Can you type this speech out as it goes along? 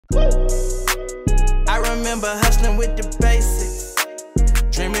I remember hustling with the basics,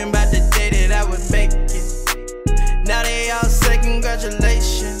 dreaming about the day that I would make it. Now they all say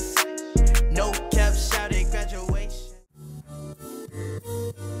congratulations, no cap shouted graduation.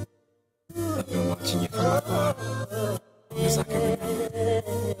 I've been watching you from afar, as I can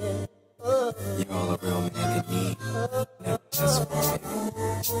remember. You're all a real man in me, never just for me.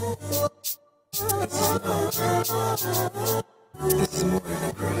 This is love. This is more than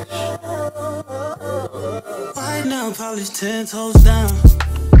a crush. Right now, polished 10 toes down.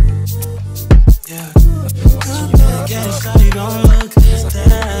 Yeah. Can't shawty, don't look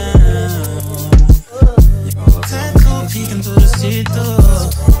down. Tattoo peeking through the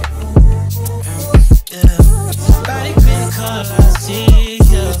see-through. Yeah. Body pink color, I see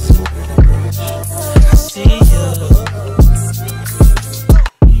you. I see you.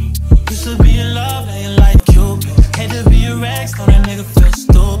 Used to be in love, now you like Cupid. Hate to be a rag, so that nigga feel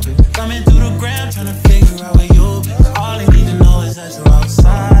stupid. Coming through the ground, trying to figure out where you been. All I need to know is that you're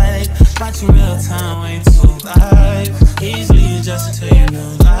outside. Watching real time, ain't too live. Easily adjusted to your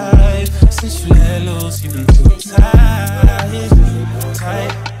new life. Since you let loose, you been too tight.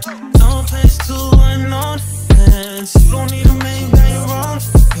 Don't place too unknown friends. You don't need to make that your own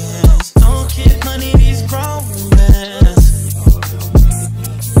friends. Don't keep money, these grown men.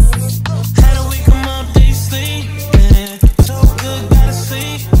 How do we come up, they sleeping? So good, gotta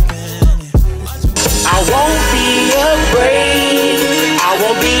sleep. I won't be afraid. I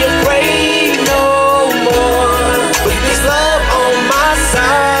won't be afraid no more. With this love on my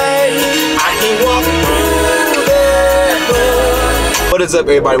side, I can walk through the door. What is up,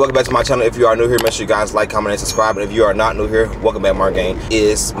 everybody? Welcome back to my channel. If you are new here, make sure you guys like, comment, and subscribe. And if you are not new here, welcome back, Mark Gang.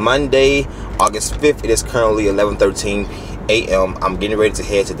 It's Monday, August 5th. It is currently 11:13 a.m. I'm getting ready to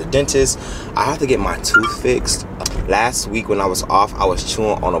head to the dentist. I have to get my tooth fixed. Last week when I was off, I was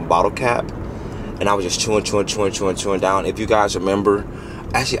chewing on a bottle cap. And I was just chewing down. If you guys remember,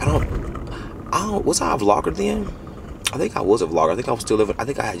 actually, I don't, was I a vlogger then? I think I was a vlogger. I think I was still living, I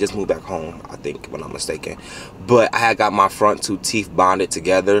think I had just moved back home, I think, when I'm mistaken. But I had got my front two teeth bonded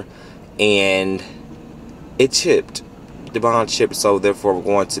together, and it chipped. The bond chipped, so therefore we're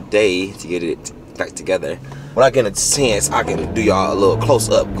going today to get it back together. When I get a chance, I can do y'all a little close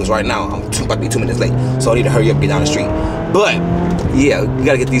up, because right now I'm about to be 2 minutes late, so I need to hurry up and get down the street. But yeah, we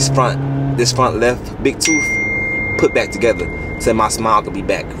gotta get this front left big tooth put back together so my smile can be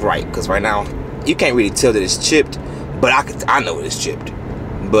back right, because right now you can't really tell that it's chipped, but I know it's chipped,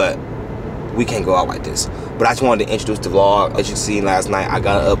 but we can't go out like this. But I just wanted to introduce the vlog. As you seen last night, I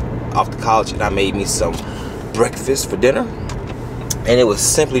got up off the couch and I made me some breakfast for dinner, and it was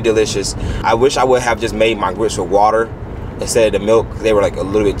simply delicious. I wish I would have just made my grits with water instead of the milk. They were like a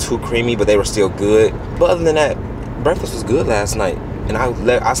little bit too creamy, but they were still good. But other than that, breakfast was good last night. And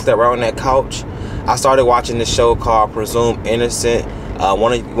I slept right on that couch. I started watching this show called Presumed Innocent.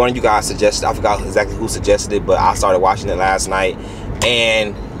 One of you guys suggested, I forgot exactly who suggested it, but I started watching it last night.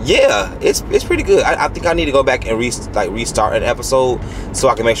 And yeah, it's pretty good. I think I need to go back and restart an episode so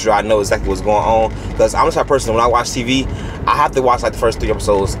I can make sure I know exactly what's going on. Because I'm the type of person, when I watch TV, I have to watch like the first 3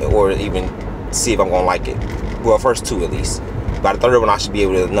 episodes or even see if I'm gonna like it. Well, first 2 at least. By the 3rd one, I should be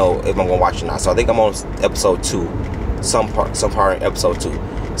able to know if I'm gonna watch it or not. So I think I'm on episode 2. Some part in episode 2.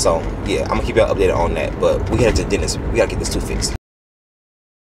 So yeah, I'm gonna keep y'all updated on that. But we headed to the dentist. We gotta get this tooth fixed.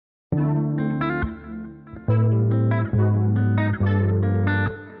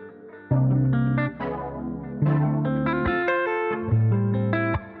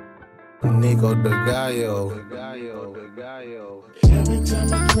 Nico the Gallo. Every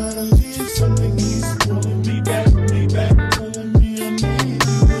time I try to leave, something keeps pulling me back, telling me I need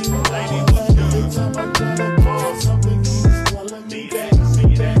you. Every time I try to call, something keeps telling me that.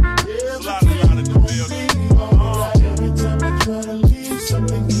 Every time I try to leave,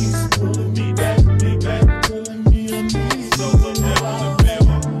 something keeps pulling me back, telling me I need you.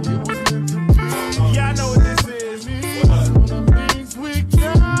 Yeah, I know what this is.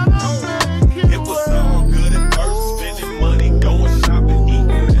 It was so good at first, spending money, going shopping,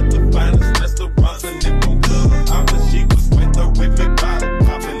 eating at the finest restaurants, and if I'm good, she was with her with me,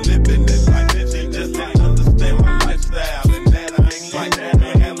 popping, living it like that. She just didn't understand my lifestyle, and that I ain't like that. I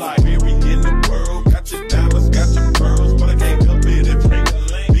ain't like every in the world, got your diamonds, got your pearls, but I can't help it if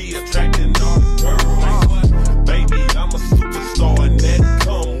be attracting all the girls. Baby, I'm a superstar, and that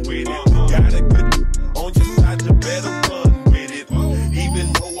come with it. Got a good on your side, you better run with it. Even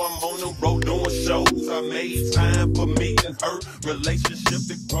though I'm on the road doing shows, I made time for me and her relationship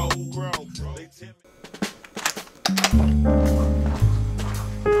to grow.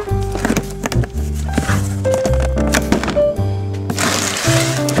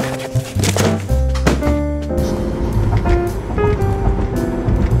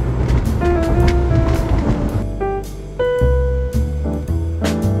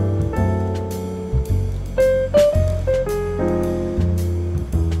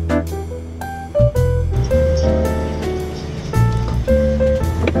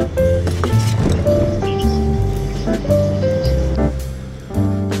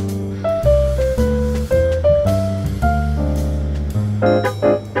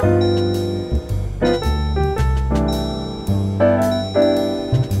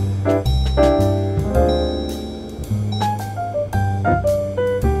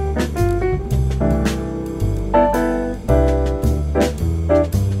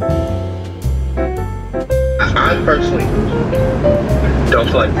 I personally don't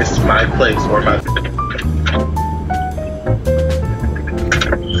feel like this is my place or my.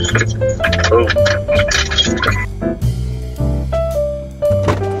 Oh.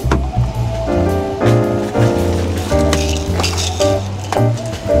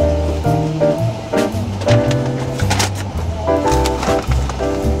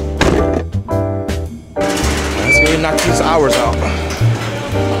 Let's go knock these hours out.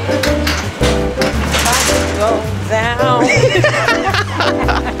 Go down.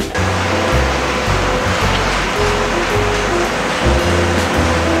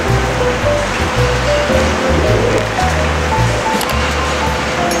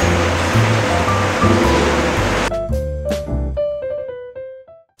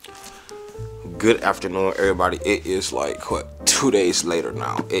 Good afternoon, everybody. It is like what, 2 days later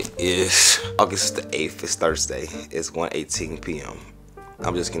now. It is August the 8th. It's Thursday. It's 1:18 p.m.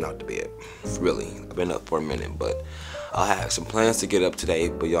 I'm just getting out to bed. Really, I've been up for a minute, but I have some plans to get up today.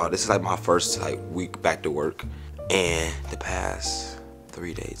 But y'all, this is like my first like week back to work, and the past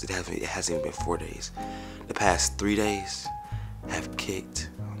 3 days, it hasn't even been 4 days. The past 3 days have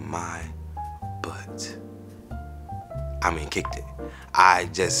kicked my butt. I mean, kicked it. I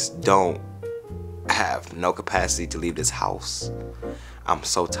just don't have no capacity to leave this house. I'm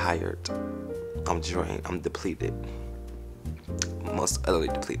so tired. I'm drained. I'm depleted. Most utterly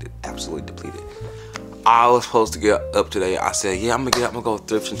depleted. Absolutely depleted. I was supposed to get up today. I said, yeah, I'm gonna get up. I'm gonna go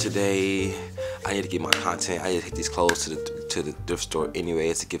thrifting today. I need to get my content. I need to take these clothes to the thrift store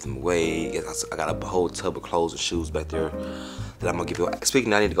anyways to give them away. I got a whole tub of clothes and shoes back there that I'm gonna give away.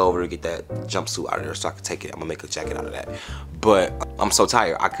 Speaking of, I need to go over and get that jumpsuit out of there so I can take it. I'm gonna make a jacket out of that. But I'm so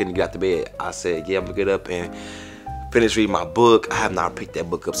tired. I couldn't get out the bed. I said, yeah, I'm gonna get up and finish reading my book. I have not picked that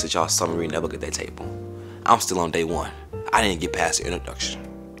book up since y'all saw me reading that book at that table. I'm still on day one. I didn't get past the introduction.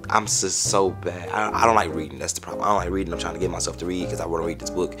 I'm just so bad. I don't like reading. That's the problem. I don't like reading. I'm trying to get myself to read because I want to read this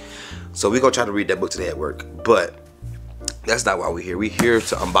book. So we're going to try to read that book today at work. But that's not why we're here. We're here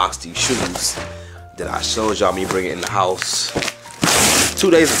to unbox these shoes that I showed y'all me bringing in the house 2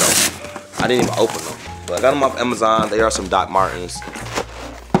 days ago. I didn't even open them. But I got them off Amazon. They are some Doc Martens.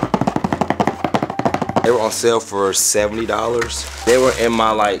 They were on sale for $70. They were in my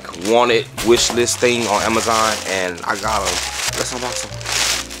like wanted wish list thing on Amazon, and I got them. Let's unbox them.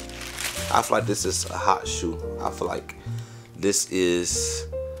 I feel like this is a hot shoe. I feel like this is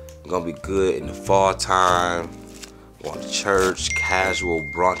gonna be good in the fall time. Going to church, casual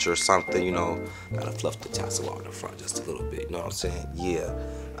brunch or something, you know. Gotta fluff the tassel on the front just a little bit, you know what I'm saying? Yeah,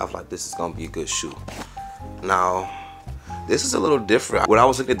 I feel like this is gonna be a good shoe. Now, this is a little different. When I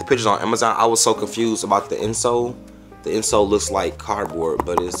was looking at the pictures on Amazon, I was so confused about the insole. The insole looks like cardboard,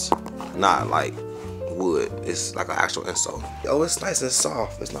 but it's not like wood. It's like an actual insole. Oh, it's nice and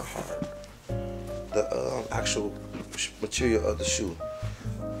soft. It's not hard. The actual material of the shoe.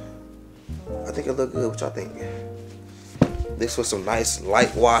 I think it looked good. What y'all think? This was some nice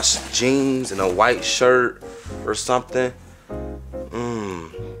light wash jeans and a white shirt or something.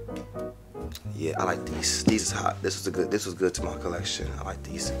 Yeah, I like these. These is hot. This was good to my collection. I like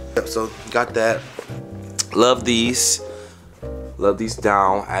these. Yep, so got that. Love these. Love these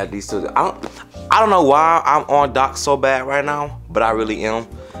down. Add these to the. I don't know why I'm on Doc so bad right now, but I really am,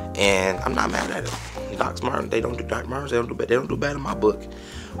 and I'm not mad at it. Doc Martens, they don't do Doc Martens. They don't do bad. They don't do bad in my book.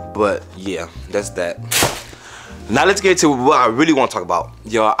 But yeah, that's that. Now let's get to what I really want to talk about.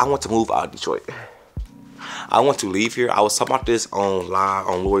 Y'all, I want to move out of Detroit. I want to leave here. I was talking about this on live,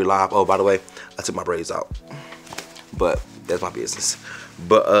 on Lori Live. Oh, by the way, I took my braids out. But that's my business.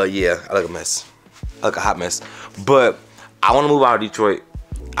 But yeah, I look a mess. I look a hot mess. But I want to move out of Detroit.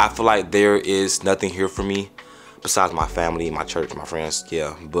 I feel like there is nothing here for me besides my family, my church, my friends.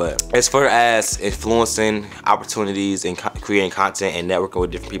 Yeah, but as far as influencing opportunities and creating content and networking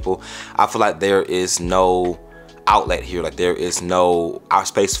with different people, I feel like there is no outlet here. Like there is no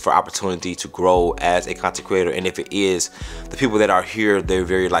space for opportunity to grow as a content creator, and if it is, the people that are here, they're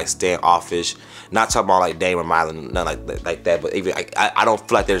very like standoffish. Not talking about like Dame or Mylan, nothing like that, but even I don't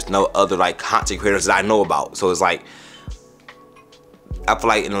feel like there's no other like content creators that I know about. So it's like, I feel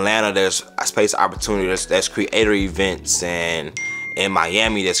like in Atlanta there's a space of opportunity. There's creator events, and in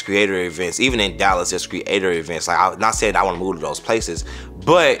Miami there's creator events. Even in Dallas there's creator events. Like, I'm not saying I want to move to those places,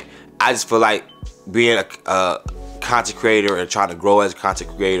 but I just feel like being a content creator and trying to grow as a content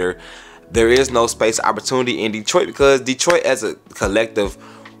creator, there is no space of opportunity in Detroit, because Detroit as a collective,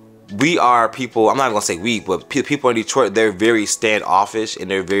 we are people, I'm not gonna say we, but people in Detroit, they're very standoffish and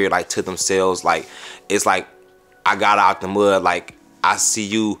they're very like to themselves. Like, it's like, I got out the mud, like I see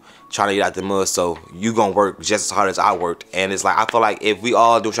you trying to get out the mud, so you gonna work just as hard as I worked. And it's like, I feel like if we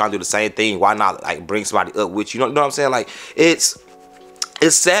all trying to do the same thing, why not like bring somebody up with you? You know what I'm saying? Like, it's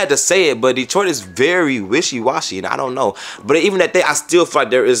sad to say it, but Detroit is very wishy-washy, and I don't know. But even at that, I still feel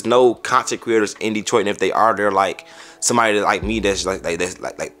like there is no content creators in Detroit, and if they are, they're like somebody like me that's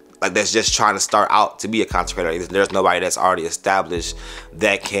that's just trying to start out to be a content creator. There's nobody that's already established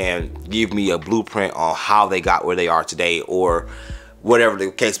that can give me a blueprint on how they got where they are today, or whatever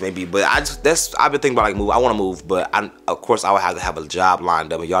the case may be. But I've been thinking about like move. I want to move, but of course I would have to have a job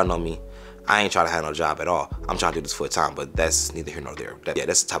lined up. And y'all know me. I ain't trying to have no job at all. I'm trying to do this full time, but that's neither here nor there. Yeah,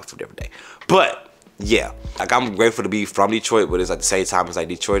 that's the topic for a different day. But yeah, like, I'm grateful to be from Detroit, but it's at the same time, it's like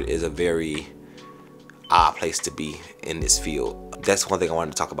Detroit is a very odd place to be in this field. That's one thing I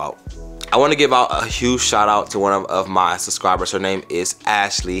wanted to talk about. I want to give out a huge shout out to one of my subscribers. Her name is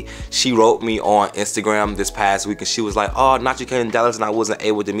Ashley. She wrote me on Instagram this past week, and she was like, "Oh, not you came in Dallas and I wasn't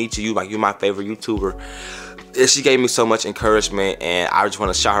able to meet you. Like, you're my favorite YouTuber." And she gave me so much encouragement, and I just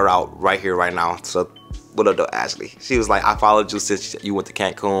want to shout her out right here, right now. So, what up, though, Ashley? She was like, "I followed you since you went to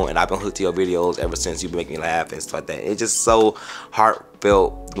Cancun, and I've been hooked to your videos ever since. You've been making me laugh and stuff like that." It's just so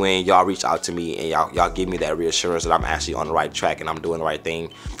heartfelt when y'all reach out to me and y'all give me that reassurance that I'm actually on the right track and I'm doing the right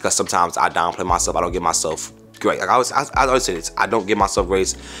thing. Because sometimes I downplay myself. I don't give myself great. Like I always say this. I don't give myself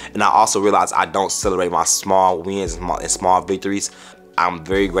grace, and I also realize I don't celebrate my small wins and small victories. I'm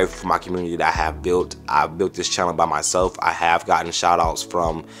very grateful for my community that I have built. I've built this channel by myself. I have gotten shout outs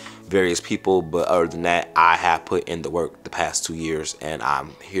from various people, but other than that, I have put in the work the past 2 years, and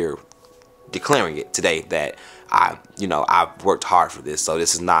I'm here declaring it today that I've worked hard for this. So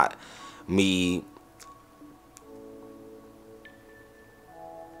this is not me.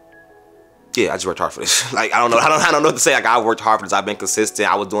 Yeah, I just worked hard for this. Like, I don't know what to say. Like, I worked hard for this. I've been consistent.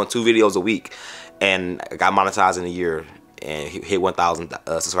 I was doing 2 videos a week, and I got monetized in a year and hit 1,000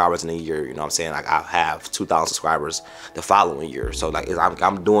 subscribers in a year. You know what I'm saying? Like, I have 2,000 subscribers the following year. So like,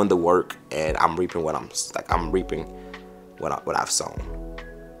 I'm doing the work, and I'm reaping what I'm reaping what I've sown.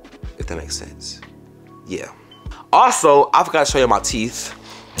 If that makes sense. Yeah. Also, I forgot to show you my teeth.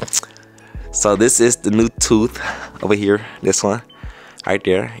 So this is the new tooth over here. This one, right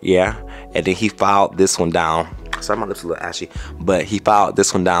there. Yeah. And then he filed this one down. Sorry, my lips are a little ashy, but he filed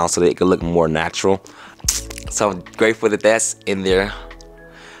this one down so that it could look more natural. So I'm grateful that that's in there.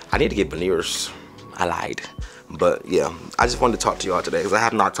 I need to get veneers. I lied. But yeah, I just wanted to talk to y'all today because I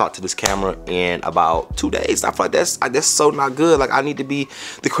have not talked to this camera in about 2 days. I feel like that's so not good. Like, I need to be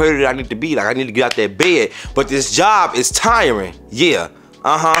the creator that I need to be. Like, I need to get out that bed. But this job is tiring. Yeah.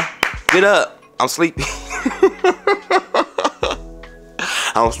 Get up. I'm sleepy.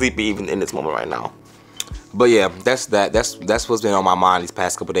 I'm sleepy even in this moment right now. But yeah, that's what's been on my mind these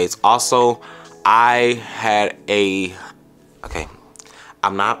past couple days. Also, I had okay,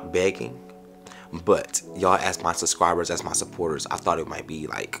 I'm not begging, but y'all, as my subscribers, as my supporters, I thought it might be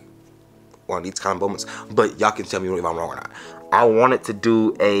like one of these kind of moments, but y'all can tell me if I'm wrong or not. I wanted to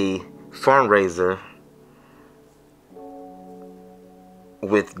do a fundraiser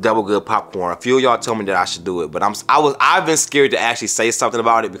with double good popcorn. A few of y'all told me that I should do it, but I've been scared to actually say something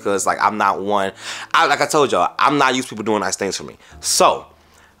about it because, like, I'm not one. Like I told y'all, I'm not used to people doing nice things for me. So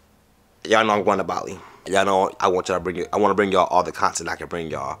y'all know I'm going to Bali. Y'all know I want to bring y'all all the content I can bring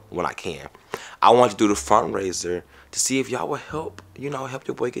y'all when I can. I want to do the fundraiser to see if y'all will help, help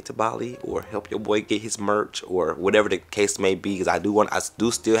your boy get to Bali, or help your boy get his merch, or whatever the case may be. Because I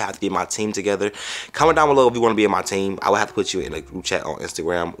do still have to get my team together. Comment down below if you want to be in my team. I will have to put you in a group chat on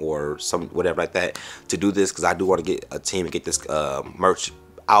Instagram or whatever like that to do this, because I do want to get a team and get this merch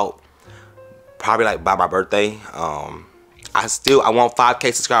out probably like by my birthday. I want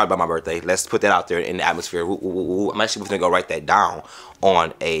 5K subscribers by my birthday. Let's put that out there in the atmosphere. I'm actually gonna go write that down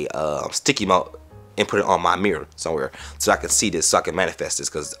on a sticky note and put it on my mirror somewhere so I can see this, so I can manifest this.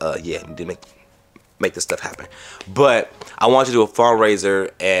 Cause yeah, need to make this stuff happen. But I wanted to do a fundraiser,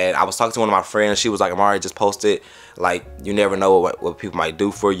 and I was talking to one of my friends. She was like, "Amarre, just post it. Like, you never know what people might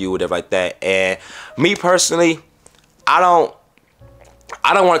do for you, whatever like that." And me personally, I don't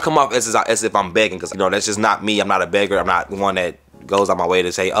want to come off as if I'm begging, because that's just not me. I'm not a beggar. I'm not the one that goes on my way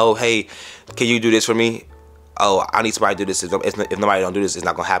to say, "Oh, hey, can you do this for me? Oh, I need somebody to do this. If nobody don't do this, it's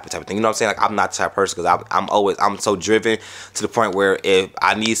not gonna happen," type of thing. You know what I'm saying? Like, I'm not the type of person, because I'm so driven to the point where if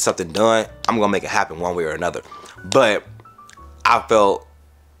I need something done, I'm gonna make it happen one way or another. But I felt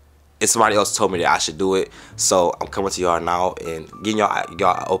if somebody else told me that I should do it, so I'm coming to y'all now and getting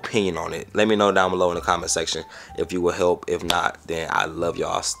y'all opinion on it. Let me know down below in the comment section if you will help. If not, then I love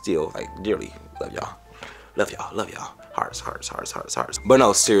y'all still, like, dearly love y'all. Love y'all. Love y'all. Hearts. But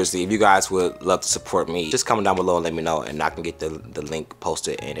no, seriously, if you guys would love to support me, just comment down below and let me know, and I can get the link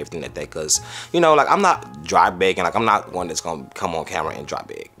posted and everything like that. Cause you know, like I'm not dry begging. Like I'm not one that's gonna come on camera and dry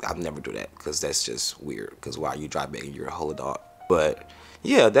beg. I'll never do that because that's just weird. Cause why are you dry begging? You're a whole dog. But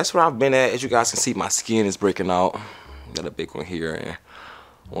yeah, that's where I've been at. As you guys can see, my skin is breaking out. Got a big one here and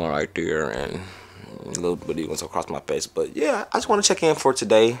one right there, and a little bit of ones across my face. But yeah, I just want to check in for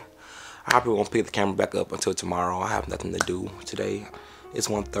today. I probably won't pick the camera back up until tomorrow. I have nothing to do today. It's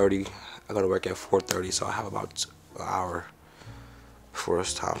 1:30. I go to work at 4:30, so I have about an hour before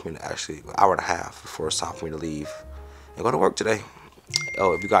it's time for me to actually, an hour and a half before it's time for me to leave and go to work today.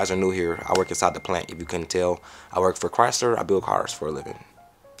 Oh, if you guys are new here, I work inside the plant. If you couldn't tell, I work for Chrysler. I build cars for a living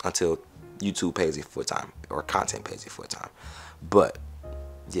until YouTube pays you full time or content pays you full time. But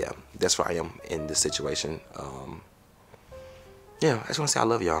yeah, that's where I am in this situation. Yeah, I just want to say I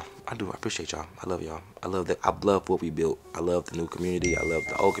love y'all. I do. I appreciate y'all. I love y'all. I love that. I love what we built. I love the new community. I love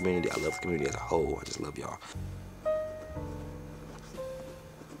the old community. I love the community as a whole. I just love y'all.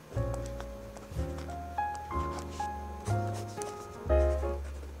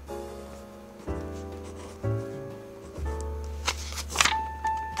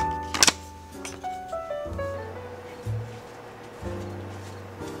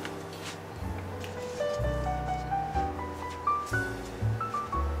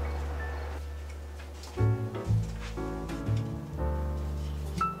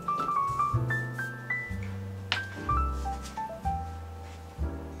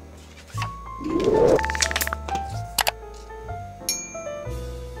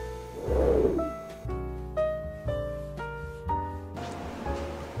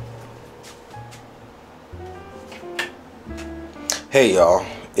 Hey y'all,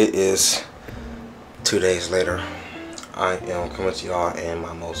 it is 2 days later. I am coming to y'all in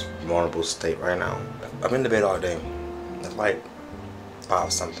my most vulnerable state right now. I've been in bed all day. It's like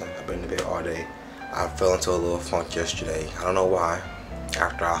 5 something. I've been in bed all day. I fell into a little funk yesterday. I don't know why.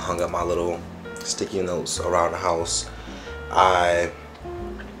 After I hung up my little sticky notes around the house, I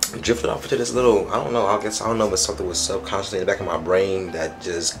drifted off into this little, I don't know, I don't know if something was subconsciously in the back of my brain that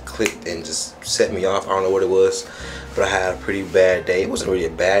just clicked and just set me off. I don't know what it was, but I had a pretty bad day. It wasn't really a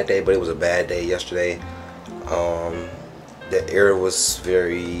bad day, but it was a bad day yesterday. The air was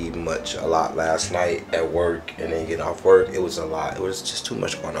very much a lot last night at work, and then getting off work, it was a lot. It was just too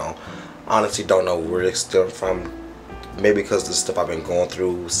much going on. Honestly, don't know where it stemmed from. Maybe because of the stuff I've been going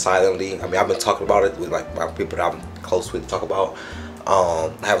through silently. I mean, I've been talking about it with like my people that I'm close with to talk about.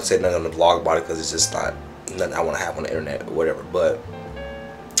 I haven't said nothing on the vlog about it because it's just not nothing I want to have on the internet or whatever. But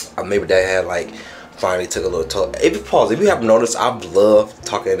maybe that had like finally took a little toll. If you haven't noticed, I've loved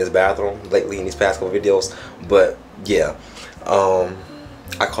talking in this bathroom lately in these past couple videos. But yeah,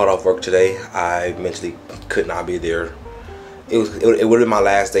 I called off work today. I mentally could not be there. It would have been my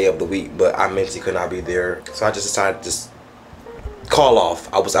last day of the week, but I mentally could not be there. So I just decided to just call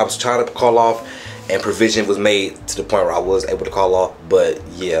off. I was trying to call off, and provision was made to the point where I was able to call off. But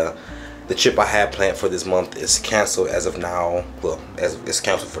yeah, the trip I had planned for this month is canceled as of now. Well, it's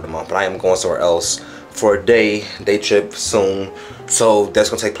canceled for the month, but I am going somewhere else for a day trip soon. So that's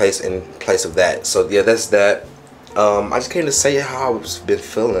gonna take place in place of that. So yeah, that's that. I just came to say how I've been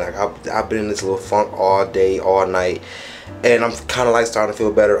feeling. Like I've been in this little funk all day, all night, and I'm kind of like starting to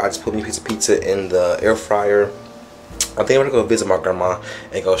feel better. I just put me a piece of pizza in the air fryer. I think I'm gonna go visit my grandma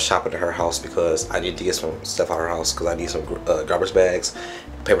and go shopping at her house because I need to get some stuff out of her house because I need some garbage bags,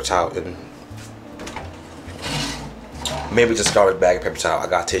 paper towel, and maybe just garbage bag and paper towel. I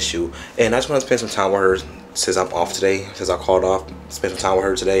got tissue, and I just want to spend some time with her since I'm off today. Since I called off, spend some time with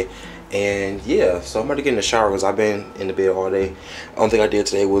her today. And yeah, so I'm about to get in the shower because I've been in the bed all day. The only thing I did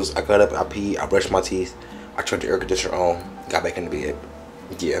today was I got up, I peed, I brushed my teeth, I turned the air conditioner on, got back in the bed.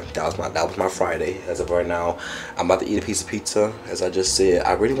 Yeah, that was my Friday. As of right now, I'm about to eat a piece of pizza. As I just said,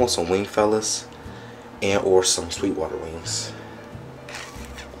 I really want some wing fellas and or some Sweetwater wings.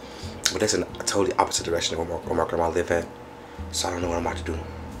 But that's in a totally opposite direction of where my grandma live at. So I don't know what I'm about to do.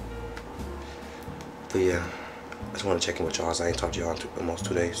 But yeah, I just want to check in with y'all. I ain't talked to y'all in almost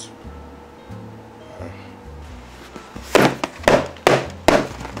 2 days.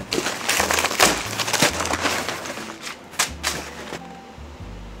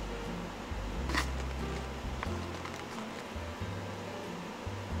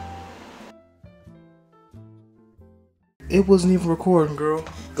 It wasn't even recording, girl.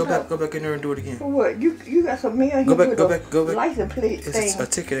 Go back in there and do it again. For what? You got some man Go here back. license plate thing. It's a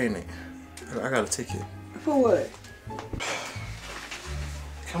ticket, ain't it? I got a ticket. For what?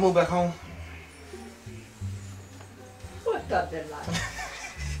 Can I move back home? What's up that light?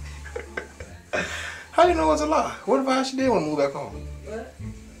 How you know it's a lie? What if I actually did want to move back home? What?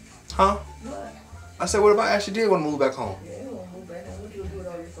 Huh? What? I said, what if I actually did want to move back home? Yeah, you want to move back now. What you do with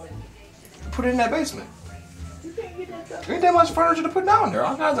all your furniture? Put it in that basement. You can't get that stuff. There ain't that much furniture to put down there.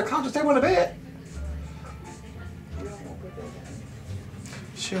 All kinds of couches, table, and a bed. You don't want to put that down.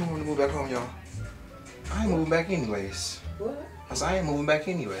 She don't want to move back home, y'all. I ain't moving back anyways. What? I said, I ain't moving back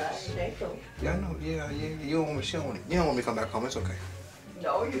anyways. They so. Yeah, I know. Yeah. You don't want me. You don't want me to come back home. It's okay.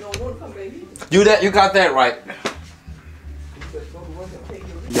 No, you don't want to come back either. You got that right. You just go to work and take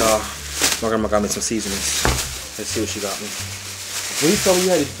your leave. Y'all, my grandma got me some seasonings. Let's see what she got me. When you told me you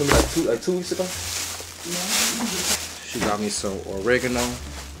had it for me like 2 weeks ago? Yeah. She got me some oregano.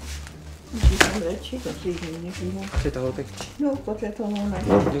 You see some of that chicken seasoning if you want. Take the whole thing. No, put that on like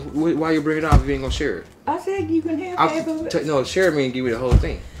that. Why you bring it out if you ain't gonna share it? I said you can have half of it. No, share me and give me the whole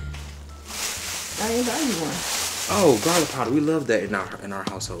thing. I ain't buy you one. Oh, garlic powder. We love that in our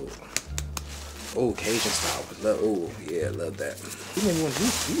household. Oh, Cajun style. Oh, yeah, love that. You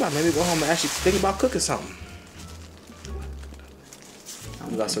might maybe go home and actually think about cooking something.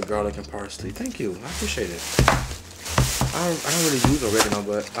 We got some garlic and parsley. Thank you. I appreciate it. I don't really use oregano,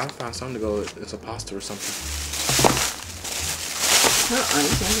 but I found something to go with. It's a pasta or something. You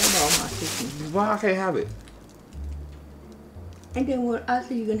can't have all my chicken. Why I can't have it? And then what? I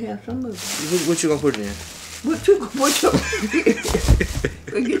said you can have some of it. What you gonna put it in? What you gonna put your...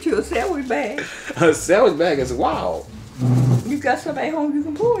 We get you a sandwich bag. A sandwich bag is wild. You got some at home you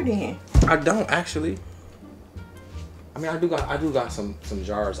can pour it in. I don't actually. I mean, I do got some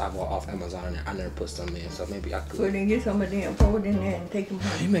jars I bought off Amazon and I never put some in, so maybe I could. So then get some of them, pour it in there and take them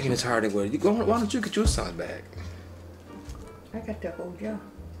home. You making it hard anyway. Why don't you get you a sandwich bag? I got that whole jar.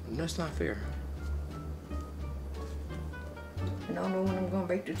 That's not fair. And I don't know when I'm going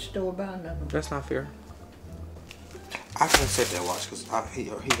back to the store buy another one. That's not fair. I couldn't set that watch because he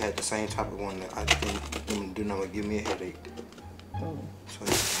had the same type of one that I didn't do nothing but give me a headache. Oh. So I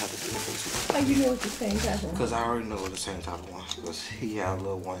had to do it. How you know it's the same type of one? Because I already know it's the same type of one. Because he had a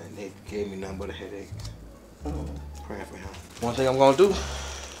little one and they gave me nothing but a headache. Oh. Praying for him. One thing I'm going to do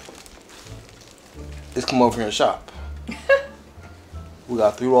is come over here and shop. We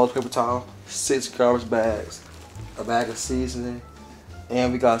got 3 rolls of paper towel, 6 garbage bags, a bag of seasoning,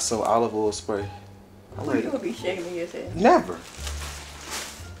 and we got some olive oil spray. Well, you gonna be shaming yourself. Never.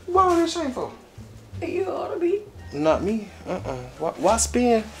 What are you ashamed for? You ought to be. Not me. Why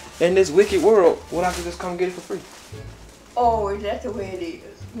spend in this wicked world when I can just come get it for free? Oh, is that the way it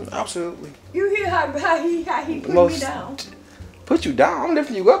is? Absolutely. You hear how he put me down? Put you down? I'm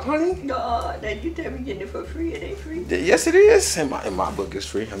lifting you up, honey. No, that you tell me getting it for free. It ain't free. Yes, it is. In my book, it's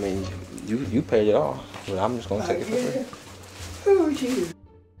free. I mean, you paid it all, but I'm just gonna take it for free. Oh, Jesus.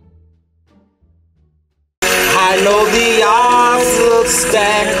 I know the odds look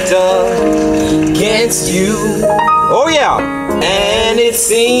stacked up against you. Oh yeah. And it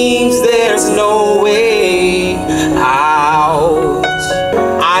seems there's no way out.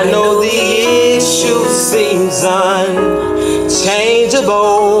 I know the issue seems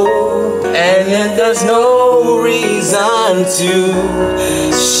unchangeable, and then there's no reason to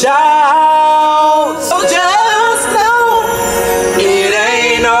shout. So just know it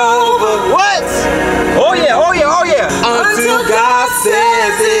ain't over. What? Oh yeah, oh yeah, oh yeah. Until God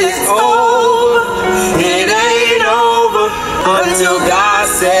says it's over. It ain't over until God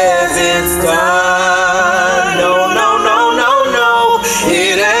says it's done. No, no, no, no, no.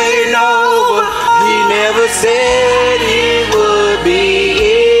 It ain't over. He never said it would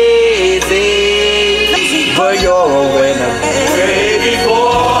be easy. But you're a winner. Ready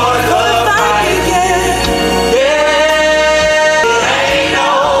for the fight again. Yeah. It ain't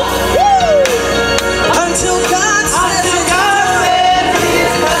over. Until God says it's done. God says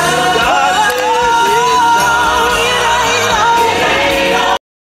it's done.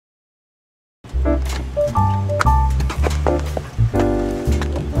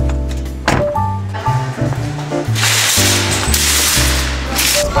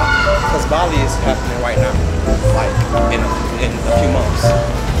 Because Bali is happening right now, like in a few months.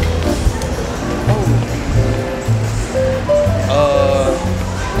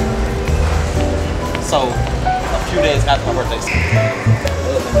 So a few days after my birthday.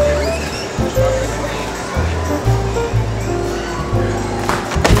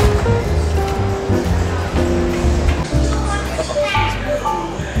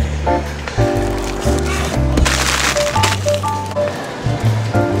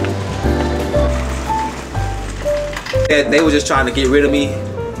 They were just trying to get rid of me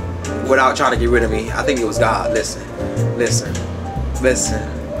without trying to get rid of me. I think it was God. Listen.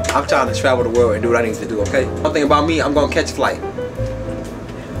 I'm trying to travel the world and do what I need to do, okay? One thing about me, I'm gonna catch a flight.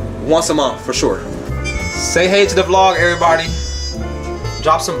 Once a month, for sure. Say hey to the vlog, everybody.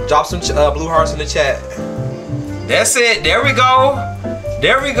 Drop some blue hearts in the chat. That's it. There we go.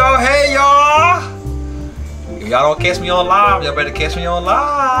 There we go. Hey, y'all. If y'all don't catch me on live, y'all better catch me on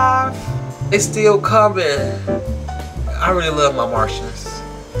live. It's still coming. I really love my Martians.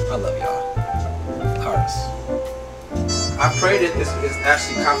 I love y'all. Hearts. I pray that this is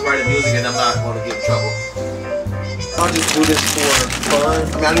actually copyrighted music and I'm not going to get in trouble. I'll just do this for fun. I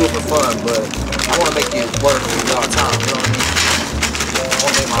mean, I do it for fun, but I want to make it work with y'all time. You know what I mean? I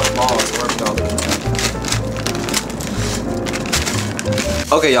want to make my balls work all the time.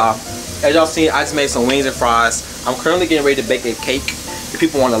 Okay, y'all. As y'all seen, I just made some wings and fries. I'm currently getting ready to bake a cake. The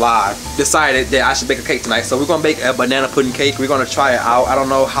people on the live decided that I should bake a cake tonight. So we're going to bake a banana pudding cake. We're going to try it out. I don't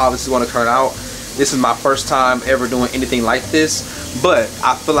know how this is going to turn out. This is my first time ever doing anything like this. But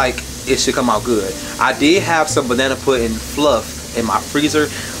I feel like it should come out good. I did have some banana pudding fluff in my freezer,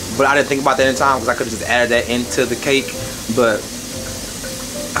 but I didn't think about that in time because I could have just added that into the cake. But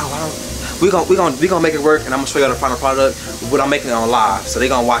we're gonna make it work, and I'm gonna show y'all the final product. But I'm making it on live, so they're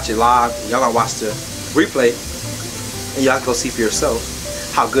gonna watch it live. Y'all gonna watch the replay, and y'all can go see for yourself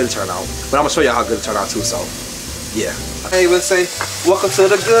how good it turned out. But I'm gonna show y'all how good it turned out too. So yeah. Hey, let's say welcome to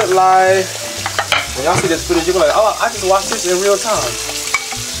the good life. When y'all see this footage, you're gonna be like, oh, I just watched this in real time.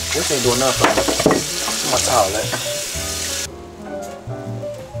 This ain't doing nothing for me. Where's my towel at?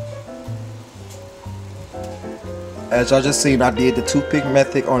 As y'all just seen, I did the toothpick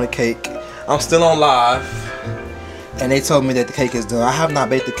method on the cake. I'm still on live, and they told me that the cake is done. I have not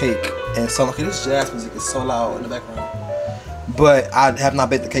baked the cake in so long. This jazz music is so loud in the background. But I have not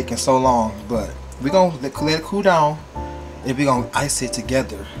baked the cake in so long. But we're gonna let it cool down, and we're gonna ice it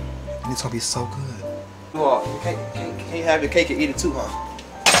together, and it's gonna be so good. You all can't have your cake and eat it too, huh?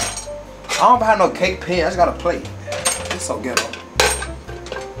 I don't have no cake pan. I just got a plate. It's so ghetto.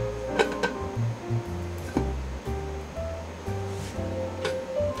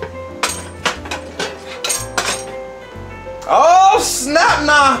 Oh snap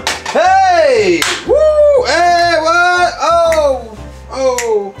now! Hey! Woo! Hey! What? Oh!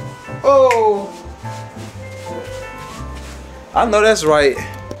 Oh! Oh! I know that's right.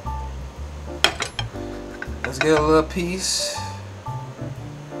 Let's get a little piece.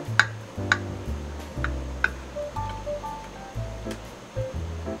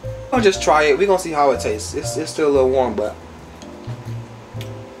 I'll just try it. We're gonna see how it tastes. It's still a little warm, but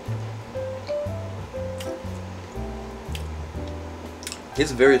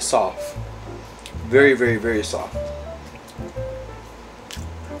it's very soft. Very, very, very soft.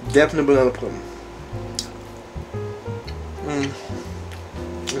 Definitely banana pudding.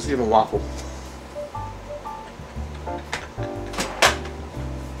 Let's give it a waffle.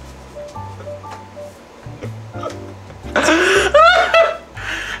 I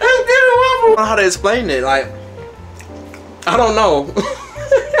don't know how to explain it. Like, I don't know.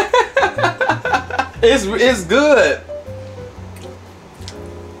 It's good.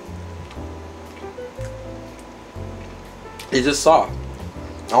 It's just soft.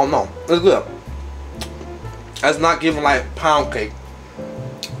 I don't know. It's good. It's not giving like pound cake.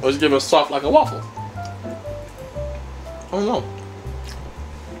 It's giving soft like a waffle. I don't know.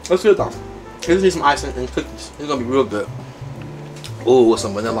 It's good though. It just needs some icing and cookies. It's gonna be real good. Ooh, with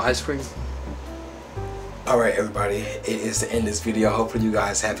some vanilla ice cream. Alright everybody, it is the end of this video. Hopefully you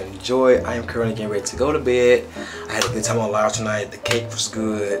guys have enjoyed. I am currently getting ready to go to bed. I had a good time on live tonight. The cake was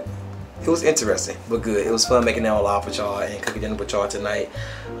good. It was interesting, but good. It was fun making that on live with y'all and cooking dinner with y'all tonight.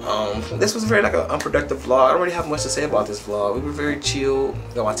 This was very like an unproductive vlog. I don't really have much to say about this vlog. We were very chill.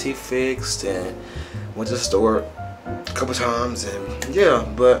 Got my teeth fixed and went to the store a couple times, and yeah,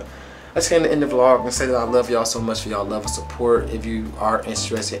 but I just came to end the vlog and say that I love y'all so much for y'all love and support. If you are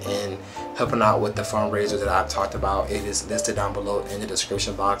interested in helping out with the fundraiser that I've talked about, it is listed down below in the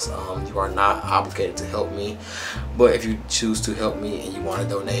description box. You are not obligated to help me, but if you choose to help me and you want to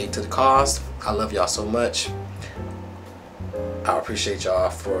donate to the cause, I love y'all so much. I appreciate y'all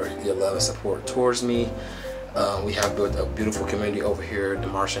for your love and support towards me. We have built a beautiful community over here, the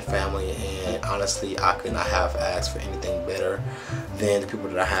Martian family, and honestly I could not have asked for anything better than the people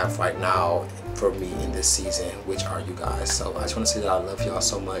that I have right now for me in this season, which are you guys. So I just want to say that I love y'all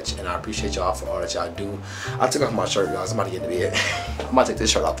so much and I appreciate y'all for all that y'all do. I took off my shirt, y'all. I'm about to get in the bed. I'm about to take this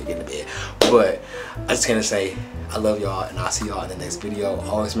shirt off to get in the bed, but I just gonna say I love y'all and I'll see y'all in the next video.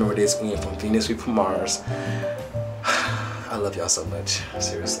 Always remember this: we ain't from Venus, we from Mars. I love y'all so much,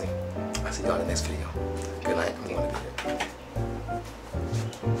 seriously. I'll see y'all in the next video. Good night. I'm going to bed.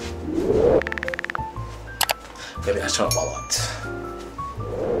 Maybe I turn off my lights.